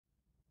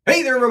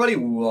Hey there everybody,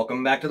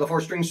 welcome back to the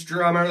 4-String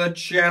Strummer, the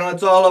channel.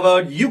 It's all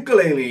about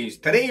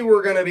ukuleles. Today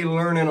we're going to be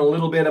learning a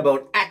little bit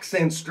about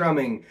accent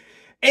strumming,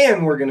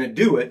 and we're going to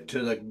do it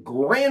to the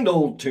grand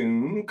old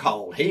tune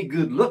called Hey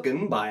Good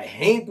Lookin by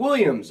Hank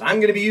Williams. I'm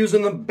going to be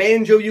using the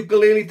banjo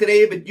ukulele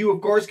today, but you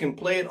of course can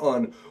play it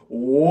on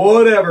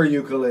whatever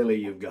ukulele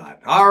you've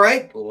got.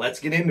 Alright, let's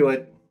get into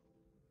it.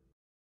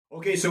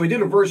 Okay, so we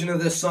did a version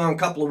of this song a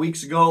couple of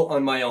weeks ago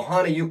on my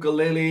Ohana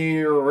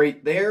ukulele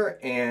right there,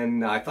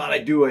 and I thought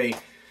I'd do a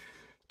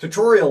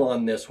tutorial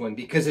on this one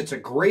because it's a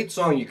great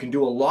song. You can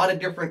do a lot of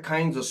different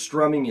kinds of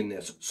strumming in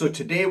this. So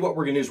today what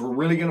we're going to do is we're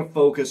really going to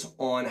focus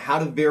on how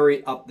to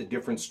vary up the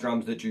different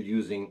strums that you're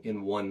using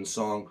in one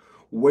song,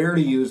 where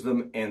to use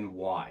them, and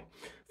why.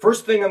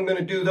 First thing I'm going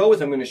to do though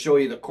is I'm going to show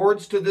you the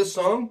chords to this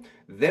song.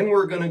 Then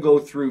we're going to go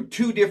through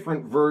two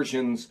different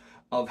versions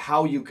of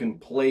how you can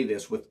play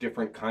this with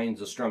different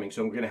kinds of strumming.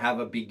 So we're going to have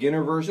a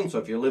beginner version. So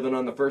if you're living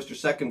on the first or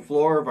second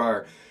floor of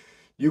our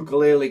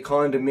ukulele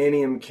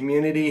condominium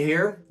community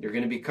here, you're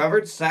going to be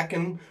covered.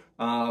 Second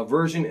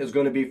version is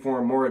going to be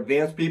for more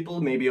advanced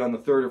people, maybe on the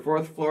third or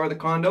fourth floor of the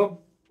condo.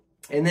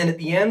 And then at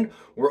the end,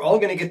 we're all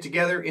going to get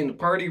together in the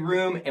party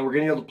room and we're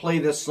going to be able to play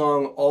this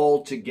song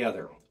all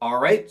together. All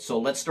right, so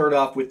let's start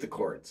off with the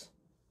chords.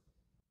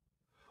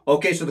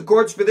 Okay, so the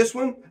chords for this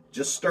one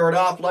just start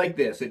off like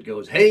this. It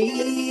goes,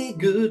 hey,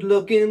 good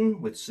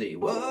looking, let's see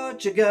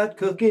what you got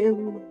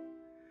cooking.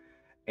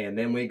 And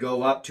then we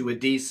go up to a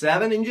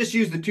D7 and just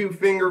use the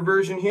two-finger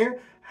version here.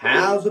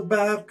 How's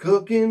about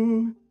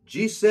cooking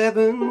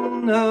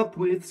G7 up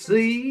with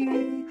C?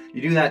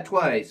 You do that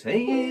twice.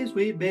 Hey,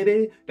 sweet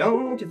baby,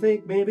 don't you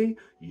think maybe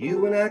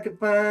you and I could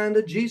find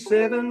a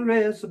G7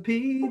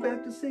 recipe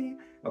back to C?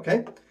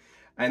 Okay?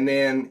 And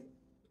then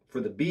for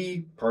the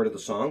B part of the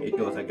song, it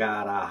goes, I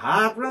got a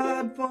hot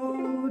rod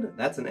Ford.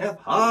 That's an F.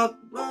 Hot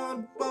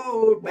rod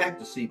Ford. Back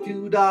to C.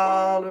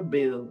 $2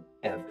 bill.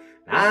 F.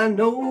 I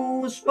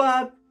know a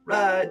spot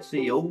right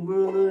C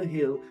over the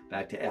hill.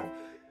 Back to F.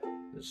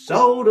 The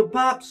soda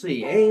pop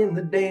C and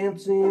the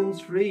dancing's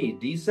free.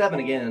 D7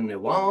 again. They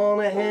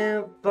wanna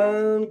have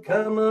fun.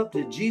 Come up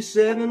to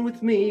G7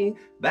 with me.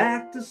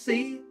 Back to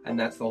C. And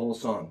that's the whole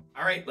song.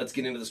 All right, let's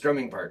get into the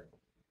strumming part.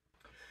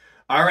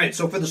 All right,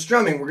 so for the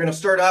strumming, we're going to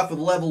start off with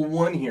level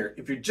 1 here.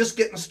 If you're just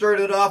getting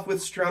started off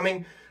with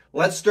strumming,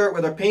 let's start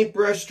with our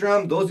paintbrush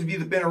strum. Those of you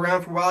that have been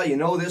around for a while, you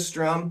know this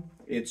strum.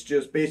 It's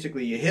just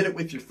basically you hit it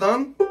with your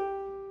thumb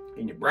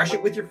and you brush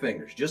it with your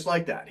fingers, just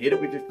like that. Hit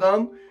it with your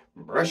thumb,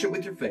 brush it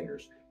with your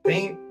fingers.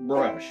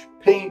 Paintbrush,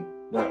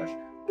 paintbrush,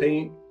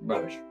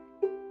 paintbrush.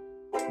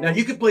 Now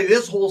you could play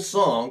this whole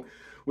song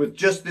with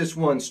just this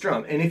one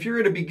strum. And if you're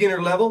at a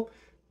beginner level,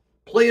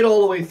 play it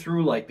all the way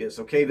through like this,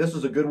 okay? This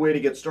is a good way to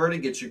get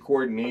started, gets your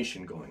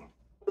coordination going.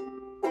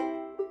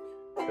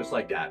 Just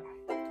like that.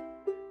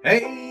 Hey,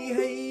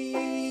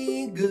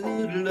 hey,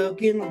 good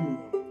looking,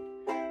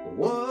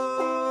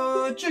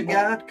 what you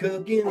got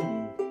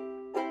cooking?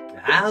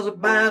 How's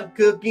about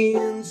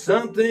cooking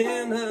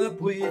something up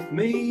with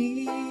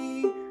me?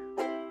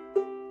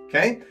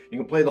 Okay, you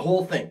can play the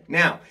whole thing.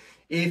 Now,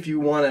 if you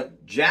want to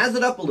jazz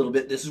it up a little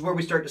bit, this is where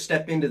we start to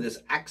step into this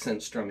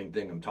accent strumming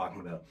thing I'm talking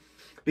about.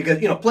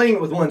 Because, you know, playing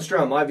it with one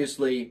strum,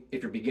 obviously,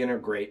 if you're a beginner,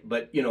 great.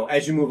 But, you know,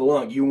 as you move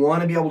along, you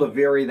want to be able to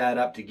vary that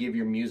up to give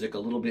your music a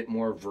little bit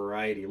more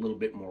variety, a little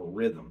bit more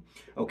rhythm.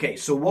 Okay,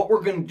 so what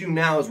we're going to do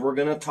now is we're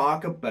going to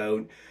talk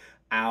about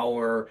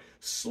our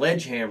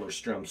sledgehammer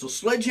strum. So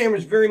sledgehammer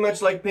is very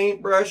much like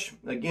paintbrush.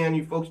 Again,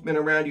 you folks been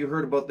around, you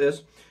heard about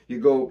this.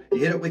 You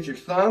hit it with your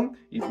thumb,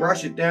 you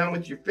brush it down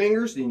with your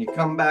fingers, then you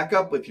come back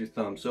up with your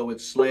thumb. So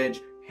it's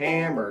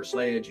sledgehammer,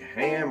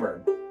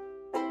 sledgehammer.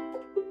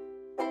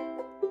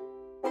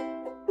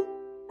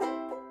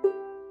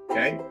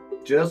 Okay,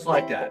 just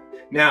like that.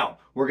 Now,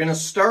 we're going to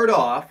start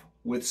off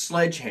with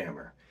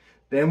sledgehammer.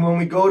 Then when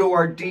we go to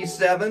our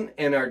D7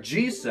 and our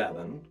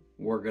G7,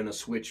 we're going to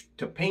switch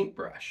to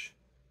paintbrush.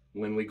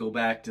 When we go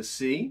back to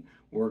C,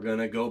 we're going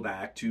to go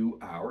back to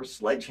our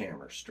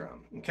sledgehammer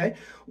strum. Okay,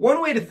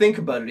 one way to think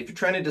about it, if you're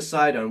trying to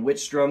decide on which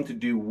strum to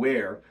do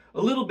where,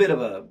 a little bit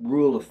of a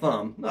rule of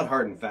thumb, not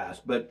hard and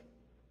fast, but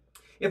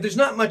if there's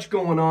not much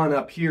going on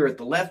up here at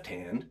the left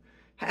hand,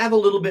 have a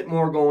little bit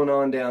more going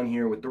on down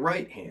here with the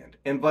right hand,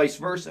 and vice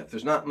versa. If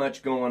there's not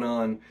much going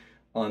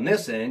on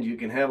this end, you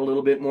can have a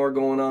little bit more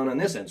going on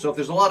this end. So if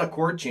there's a lot of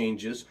chord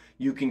changes,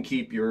 you can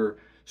keep your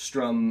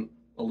strum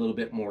a little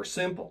bit more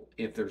simple.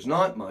 If there's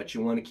not much,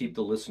 you want to keep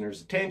the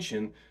listener's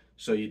attention,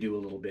 so you do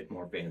a little bit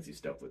more fancy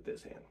stuff with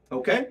this hand.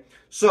 Okay,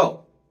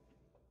 so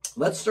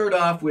let's start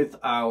off with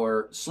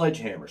our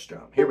sledgehammer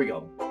strum. Here we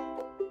go.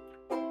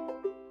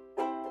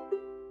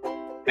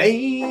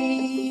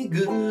 Hey,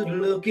 good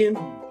looking,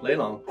 play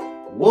along.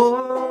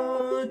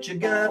 What you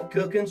got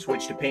cooking?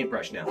 Switch to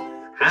paintbrush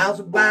now. How's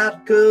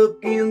about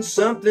cooking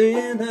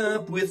something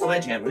up with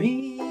sledgehammer?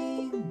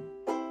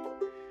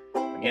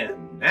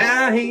 Again.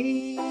 Now,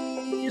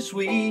 hey,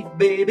 sweet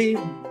baby,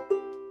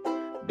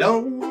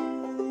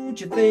 don't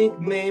you think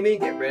maybe,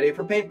 get ready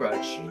for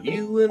paintbrush,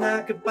 you and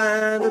I could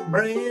find a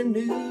brand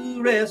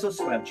new recipe.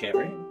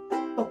 Sledgehammer.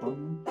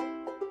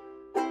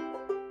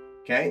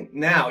 Okay,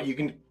 now you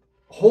can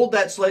hold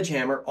that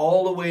sledgehammer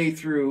all the way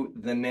through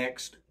the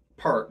next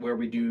part where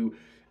we do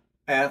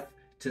F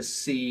to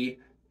C,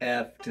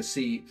 F to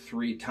C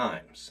 3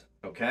 times.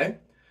 Okay,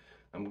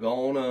 I'm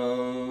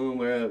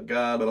gonna, I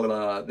got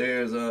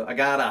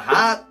a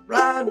hot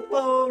rod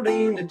for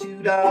in a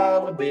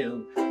 $2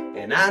 bill,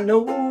 and I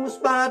know a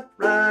spot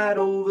right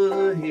over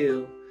the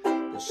hill.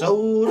 The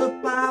soda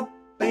pop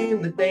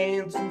and the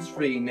dancing's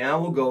free. Now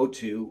we'll go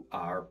to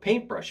our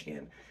paintbrush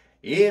again.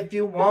 If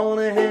you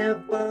wanna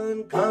have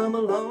fun, come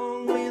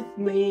along with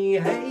me.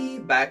 Hey,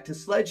 back to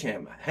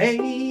sledgehammer.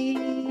 Hey,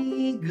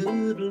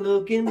 good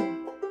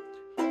looking,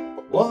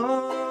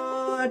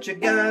 what you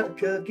got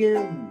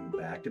cooking?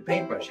 Back to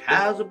paintbrush.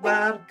 How's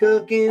about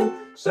cooking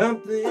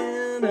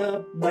something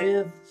up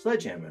with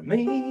sledgehammer?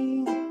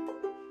 Me.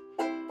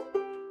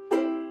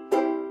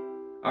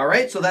 All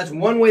right, so that's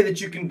one way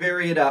that you can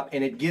vary it up,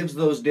 and it gives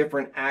those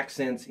different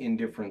accents in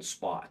different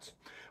spots.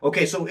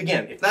 Okay, so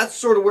again, if that's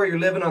sort of where you're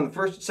living on the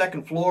first and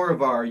second floor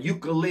of our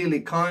ukulele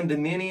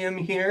condominium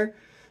here,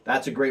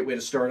 that's a great way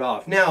to start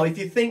off. Now, if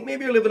you think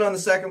maybe you're living on the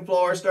second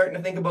floor, starting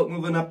to think about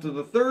moving up to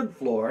the third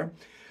floor,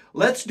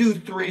 let's do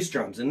 3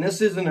 strums. And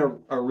this isn't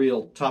a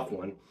real tough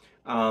one.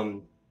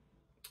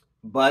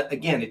 But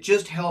again, it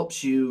just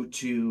helps you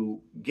to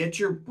get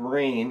your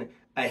brain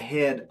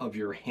ahead of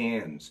your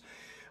hands.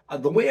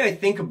 The way I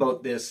think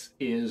about this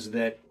is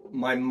that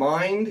my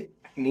mind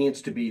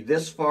needs to be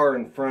this far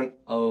in front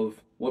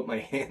of what my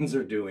hands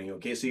are doing,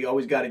 okay? So you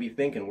always got to be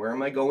thinking, where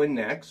am I going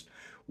next?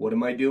 What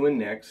am I doing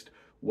next?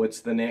 What's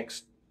the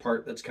next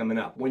part that's coming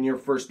up when you're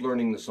first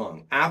learning the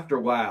song? After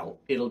a while,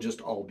 it'll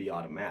just all be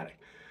automatic.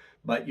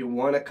 But you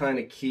want to kind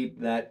of keep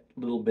that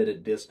little bit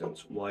of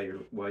distance while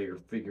you're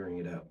figuring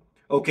it out.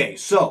 Okay,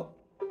 so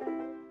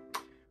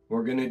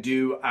we're going to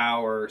do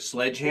our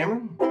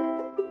sledgehammer.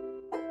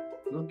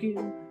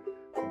 Looking,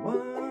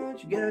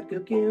 what you got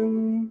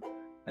cooking?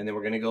 And then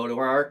we're going to go to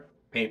our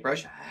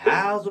paintbrush.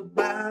 How's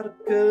about a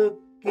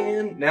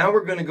cooking? Now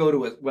we're going to go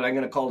to what I'm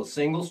going to call a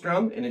single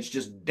strum, and it's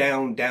just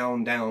down,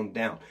 down, down,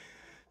 down.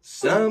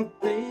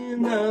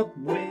 Something up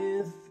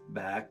with,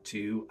 back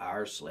to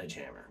our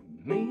sledgehammer.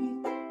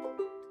 Me.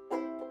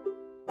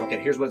 Okay,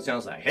 here's what it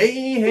sounds like. Hey,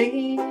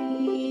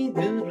 hey,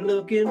 good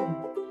looking,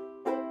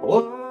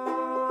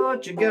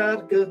 what you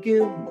got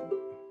cooking?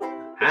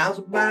 How's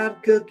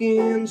about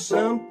cooking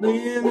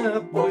something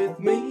up with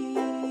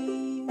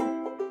me?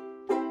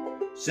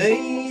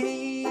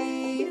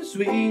 Say,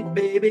 sweet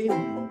baby,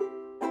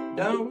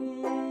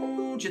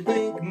 don't you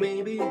think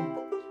maybe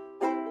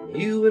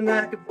you and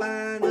I could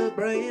find a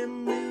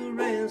brand new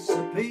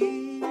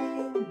recipe?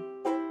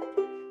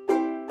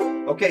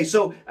 Okay,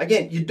 so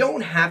again, you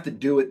don't have to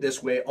do it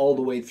this way all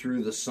the way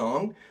through the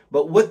song,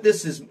 but what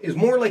this is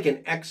more like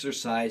an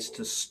exercise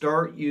to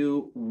start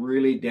you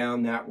really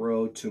down that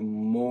road to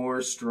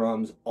more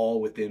strums all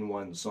within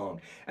one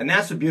song. And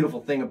that's the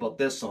beautiful thing about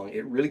this song.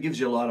 It really gives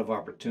you a lot of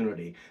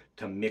opportunity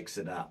to mix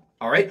it up.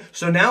 All right,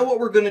 so now what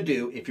we're going to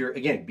do, if you're,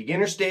 again,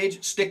 beginner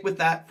stage, stick with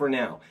that for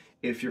now.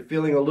 If you're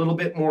feeling a little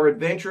bit more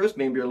adventurous,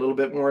 maybe you're a little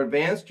bit more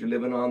advanced, you're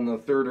living on the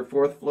 3rd or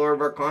 4th floor of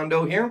our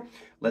condo here,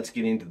 let's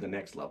get into the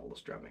next level of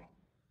strumming.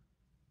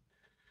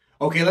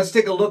 Okay, let's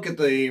take a look at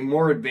the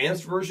more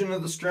advanced version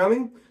of the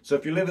strumming. So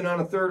if you're living on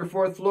a 3rd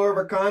or 4th floor of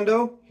our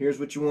condo, here's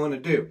what you want to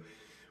do.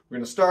 We're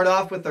going to start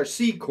off with our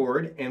C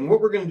chord, and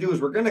what we're going to do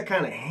is we're going to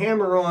kind of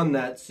hammer on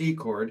that C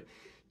chord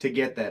to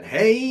get that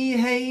hey,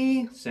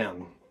 hey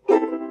sound.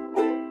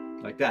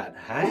 Like that.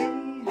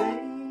 Hey, hey.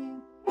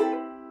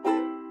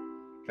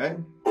 Okay?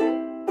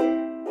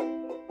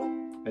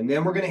 And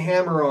then we're going to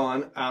hammer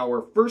on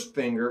our 1st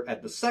finger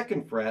at the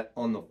 2nd fret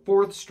on the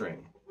 4th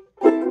string.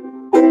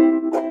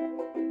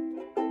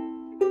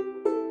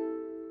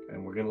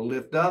 We're going to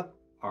lift up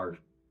our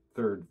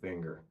 3rd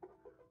finger,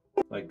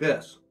 like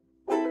this.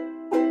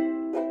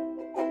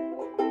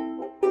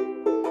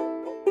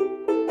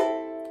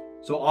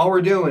 So all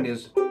we're doing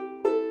is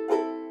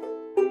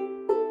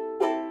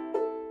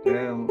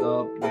down,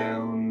 up,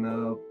 down,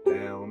 up,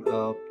 down,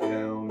 up,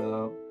 down,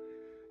 up.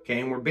 Okay,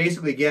 and we're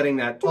basically getting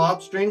that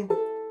top string,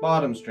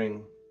 bottom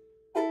string.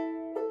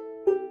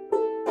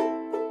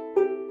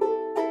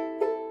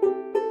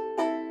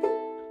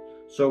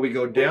 So we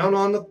go down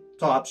on the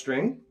top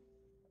string,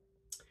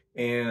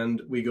 and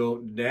we go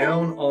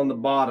down on the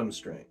bottom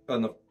string,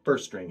 on the 1st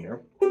string here.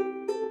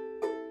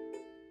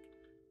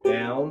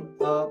 Down,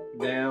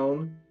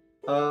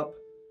 up.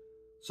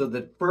 So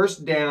the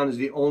 1st down is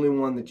the only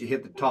one that you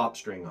hit the top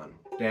string on.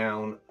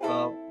 Down,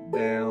 up,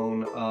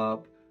 down,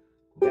 up,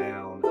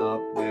 down,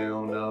 up,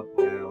 down, up,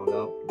 down,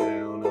 up,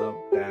 down,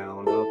 up,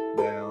 down, up,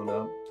 down,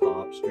 up.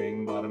 Top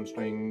string, bottom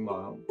string,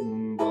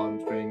 bottom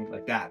string,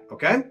 like that,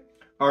 okay?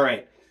 All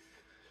right,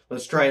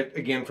 let's try it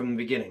again from the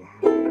beginning.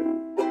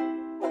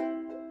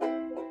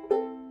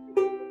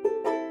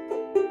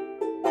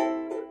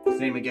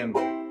 Same again.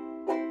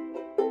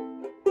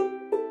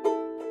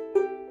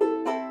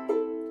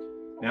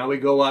 Now we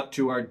go up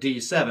to our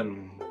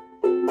D7.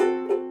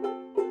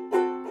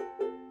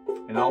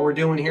 And all we're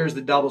doing here is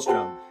the double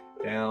strum.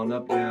 Down,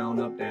 up, down,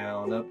 up,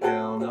 down, up,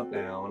 down, up,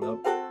 down,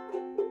 up.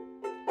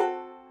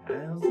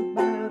 How's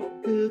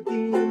about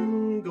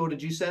cooking? Go to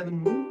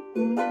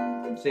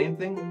G7. Same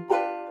thing.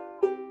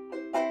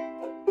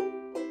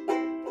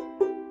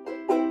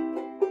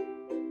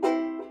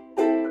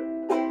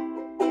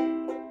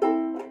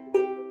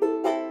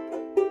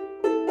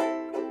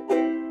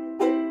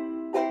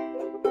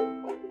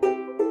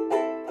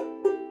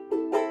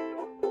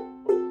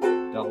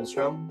 Double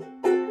strum.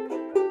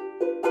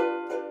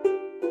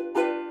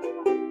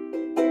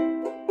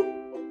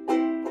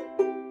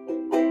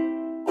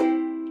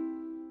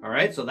 All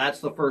right, so that's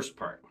the first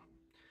part.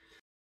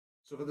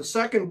 So for the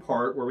second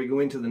part, where we go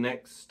into the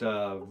next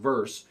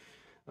verse,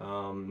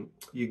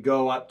 you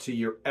go up to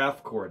your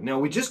F chord. Now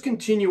we just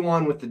continue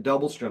on with the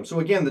double strum. So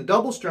again, the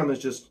double strum is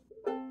just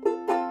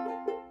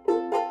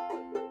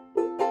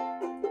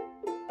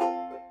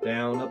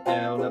down, up,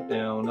 down, up,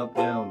 down, up,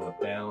 down,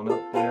 up, down,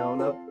 up,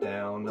 down, up,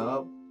 down,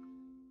 up,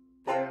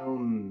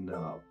 down,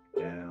 up,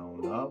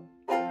 down, up,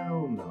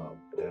 down, up,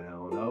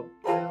 down, up,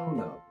 down,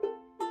 up.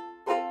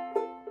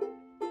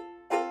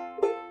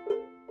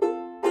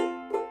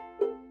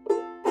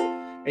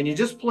 And you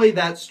just play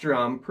that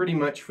strum pretty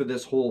much for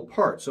this whole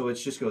part. So it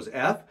just goes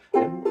F.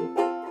 And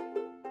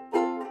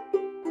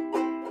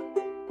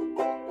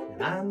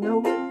I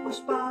know a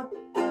spot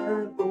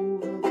right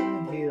over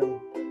the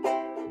hill.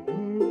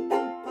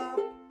 Pop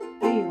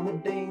in the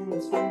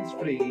dancing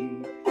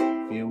spree.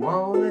 If you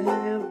wanna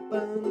have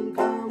fun,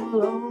 come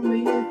along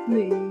with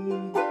me.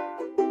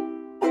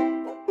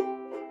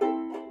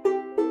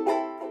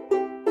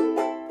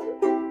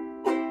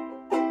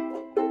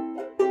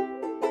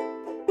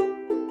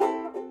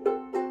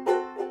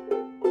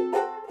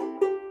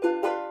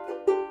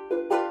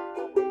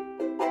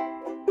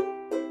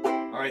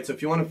 Alright, so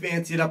if you want to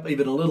fancy it up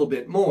even a little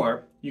bit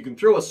more, you can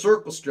throw a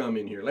circle strum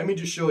in here. Let me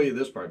just show you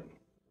this part.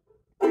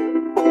 Hear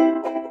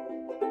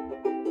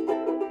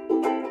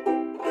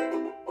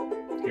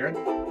it?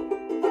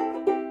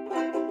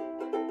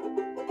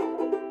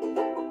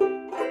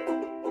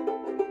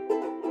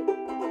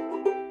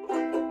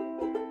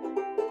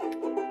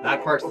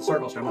 That part's the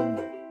circle strum.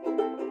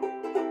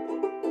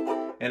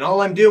 And all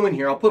I'm doing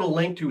here, I'll put a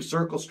link to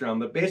circle strum,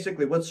 but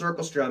basically what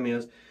circle strum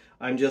is,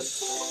 I'm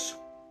just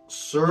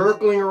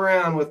circling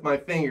around with my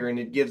finger, and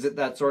it gives it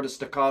that sort of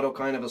staccato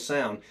kind of a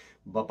sound.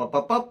 Bup, bup,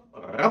 bup, bup,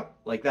 up,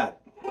 like that.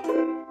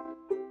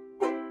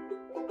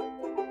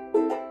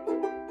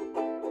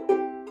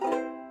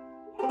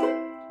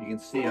 You can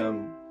see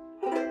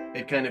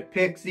it kind of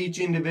picks each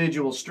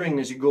individual string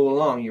as you go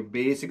along. You're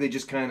basically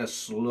just kind of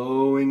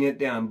slowing it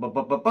down. Bup,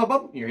 bup, bup, bup,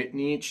 bup. You're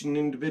hitting each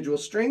individual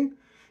string,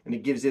 and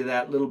it gives you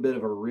that little bit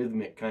of a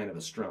rhythmic kind of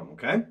a strum,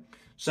 okay?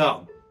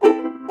 So,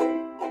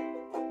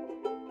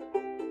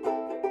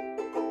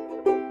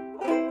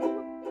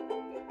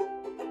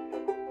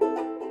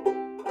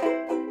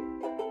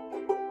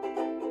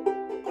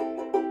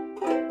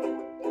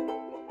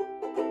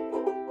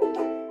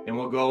 and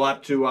we'll go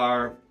up to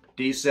our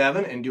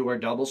D7 and do our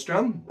double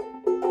strum.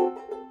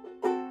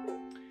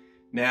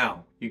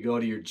 Now, you go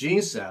to your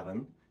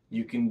G7,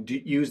 you can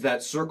use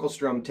that circle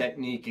strum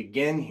technique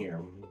again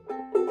here.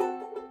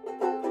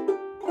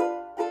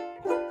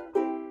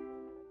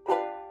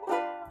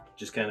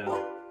 Just kind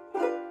of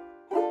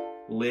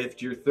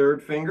lift your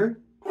third finger,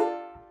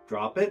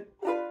 drop it,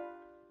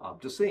 up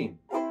to C.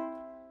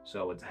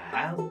 So it's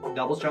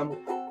double strum.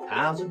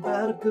 How's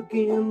about a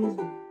cooking?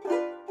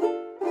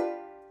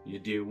 You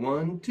do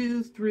 1,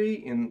 2, 3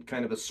 in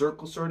kind of a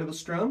circle sort of a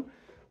strum.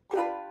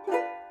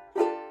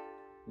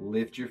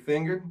 Lift your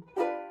finger,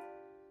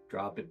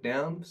 drop it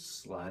down,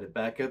 slide it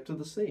back up to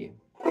the C.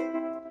 All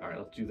right,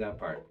 let's do that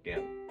part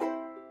again.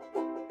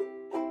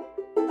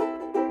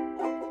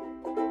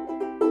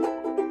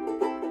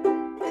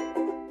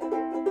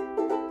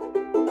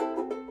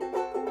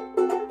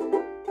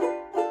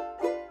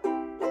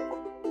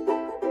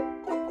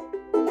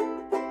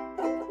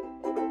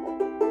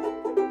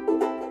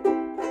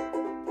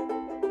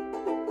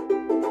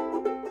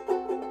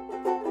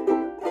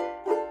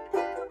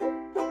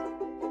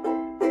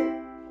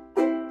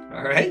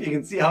 All right, you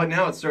can see how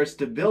now it starts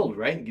to build,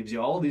 right? It gives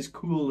you all these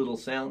cool little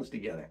sounds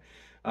together.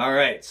 All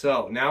right,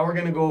 so now we're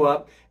going to go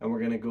up and we're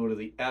going to go to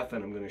the F,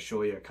 and I'm going to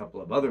show you a couple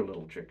of other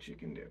little tricks you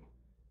can do.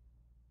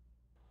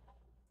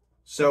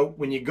 So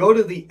when you go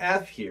to the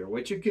F here,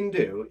 what you can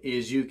do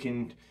is you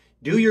can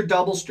do your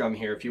double strum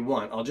here if you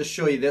want. I'll just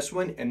show you this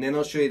one, and then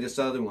I'll show you this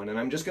other one. And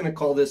I'm just going to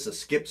call this a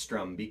skip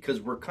strum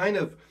because we're kind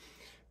of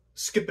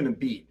skipping a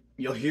beat.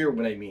 You'll hear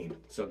what I mean.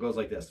 So it goes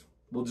like this.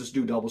 We'll just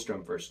do double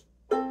strum first.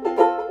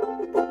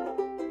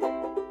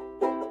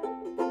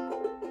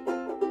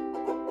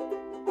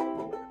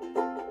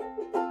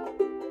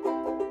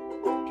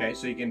 Okay,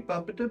 so you can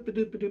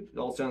it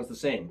all sounds the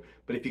same.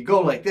 But if you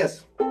go like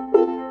this, you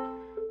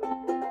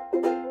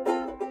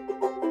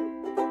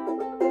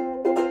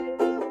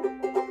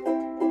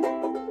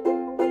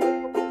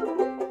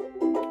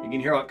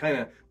can hear how it kind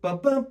of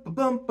bump, bump,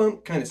 bump,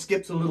 bump, kind of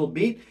skips a little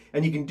beat.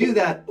 And you can do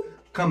that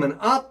coming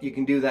up. You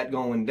can do that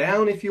going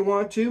down if you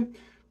want to.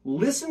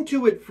 Listen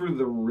to it for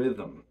the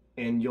rhythm.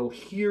 and you'll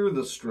hear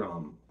the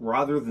strum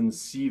rather than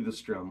see the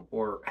strum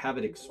or have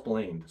it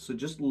explained. So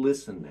just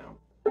listen now.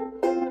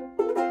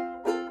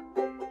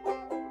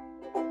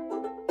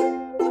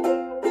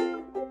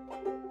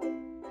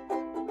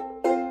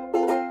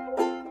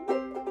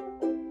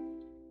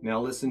 Now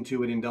listen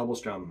to it in double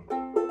strum.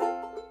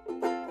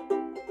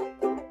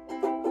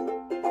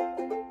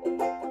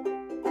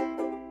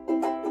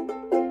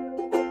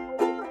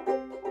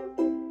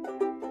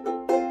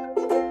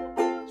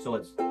 So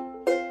it's,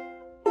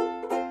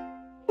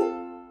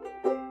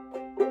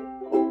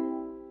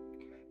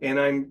 and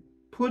I'm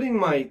putting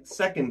my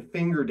second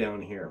finger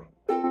down here,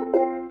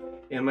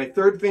 and my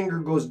third finger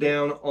goes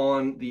down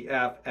on the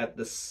F at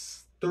the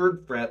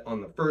 3rd fret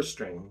on the 1st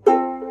string.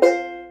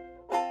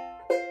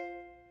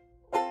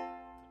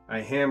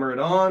 I hammer it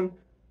on,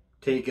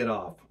 take it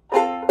off,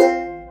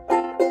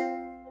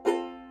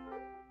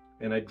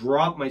 and I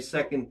drop my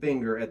second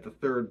finger at the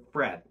 3rd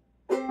fret.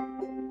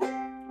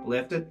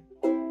 Lift it,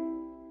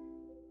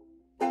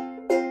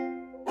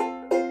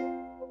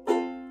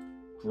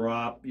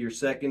 drop your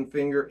second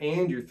finger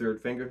and your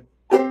 3rd finger,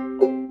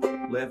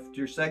 lift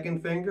your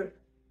second finger,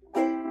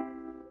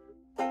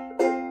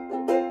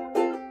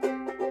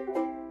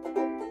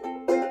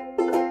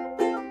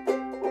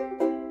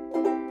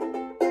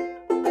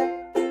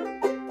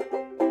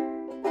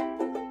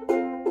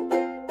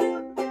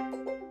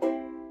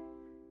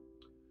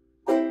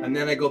 and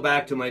then I go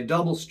back to my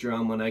double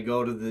strum when I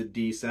go to the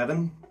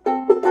D7.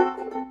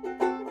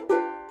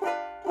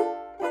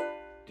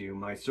 Do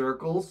my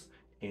circles,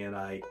 and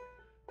I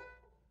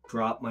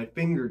drop my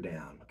finger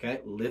down.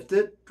 Okay, lift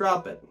it,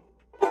 drop it.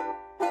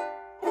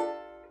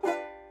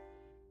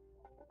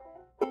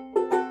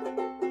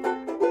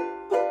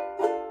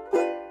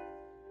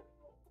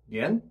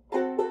 Again.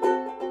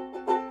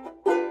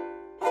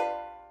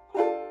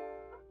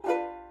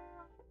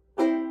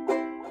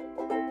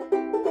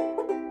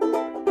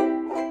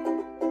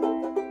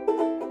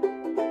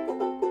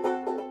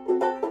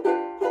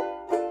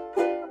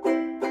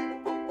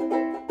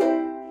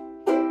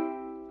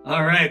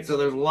 All right, so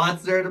there's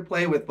lots there to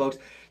play with, folks.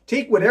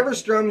 Take whatever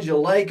strums you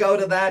like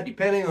out of that,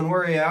 depending on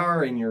where you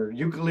are in your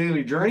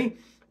ukulele journey,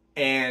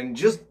 and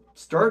just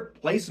start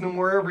placing them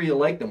wherever you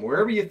like them,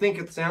 wherever you think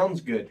it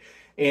sounds good.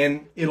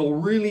 And it'll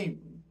really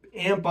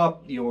amp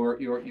up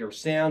your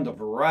sound, the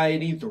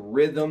variety, the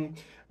rhythm.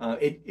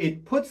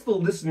 It puts the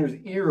listener's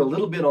ear a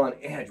little bit on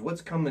edge.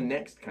 What's coming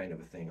next, kind of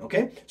a thing,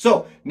 okay?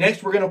 So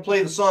next we're going to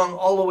play the song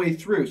all the way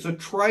through. So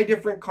try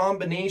different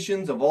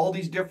combinations of all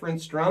these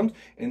different strums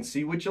and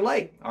see what you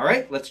like. All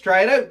right, let's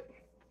try it out.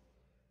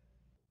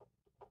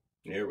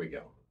 Here we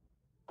go.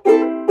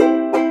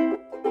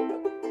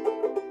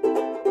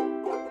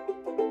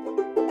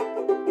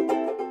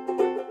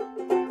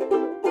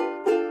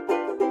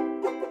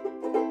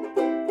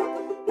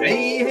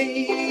 Hey,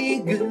 hey,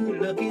 good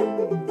looking,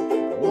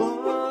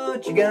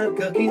 what you got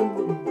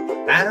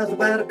cooking? How's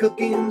about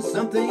cooking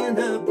something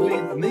up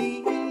with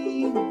me?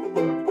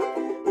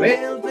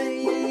 Well,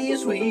 say,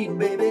 sweet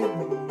baby,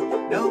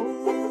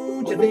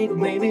 don't you think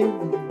maybe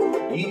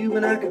you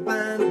and I could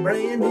find a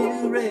brand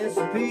new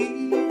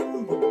recipe?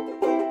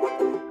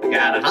 I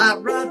got a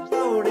hot rod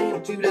for a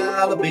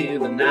 $2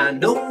 bill, and I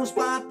know a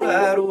spot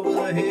right over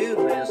the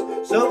hill.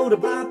 There's soda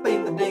pop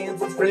and the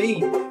dancing's free.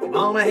 You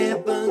wanna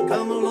have fun,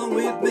 come along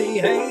with me.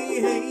 Hey,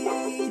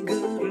 hey,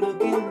 good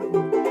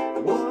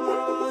looking,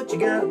 what you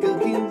got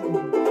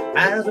cooking?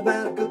 How's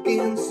about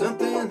cooking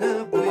something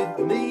up with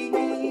me?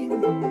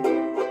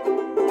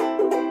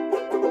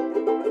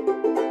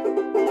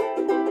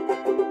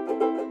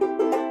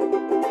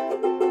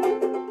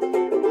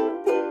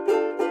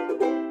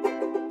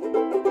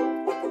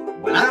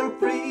 Well, I'm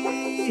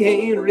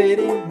free and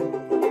ready,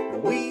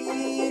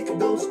 we can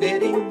go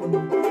steady.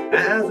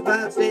 How's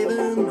about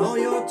saving all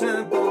your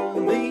time for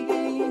me?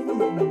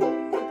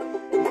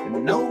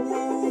 No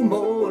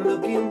more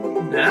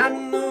looking, I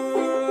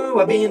know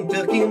I've been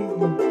tooking.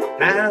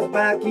 How's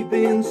about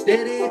keeping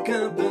steady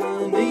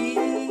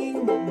company?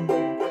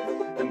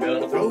 I'm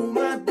gonna throw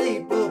my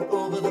date book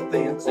over the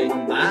fence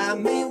and buy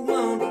me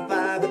 1 for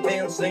 5 or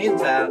 10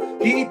 cents. I'll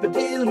keep it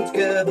till it's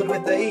covered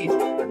with age.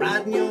 I'm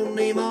writing your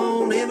name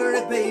on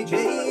every page.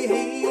 Hey,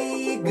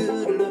 hey,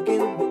 good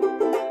looking,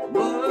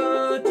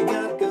 what you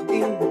got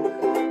cooking?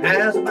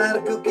 How's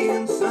about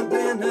cooking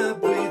something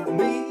up with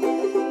me?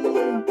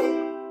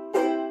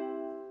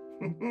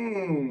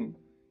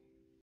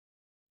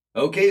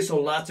 Okay, so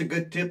lots of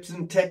good tips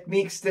and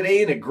techniques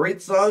today and a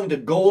great song to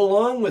go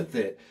along with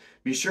it.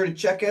 Be sure to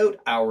check out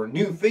our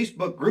new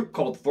Facebook group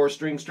called 4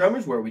 String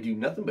Strummers, where we do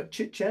nothing but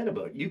chit-chat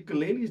about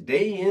ukuleles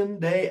day in,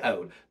 day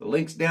out. The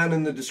link's down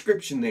in the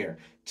description there.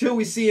 Till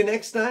we see you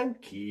next time,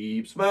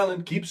 keep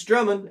smiling, keep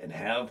strumming, and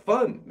have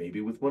fun. Maybe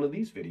with one of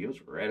these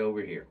videos right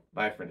over here.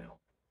 Bye for now.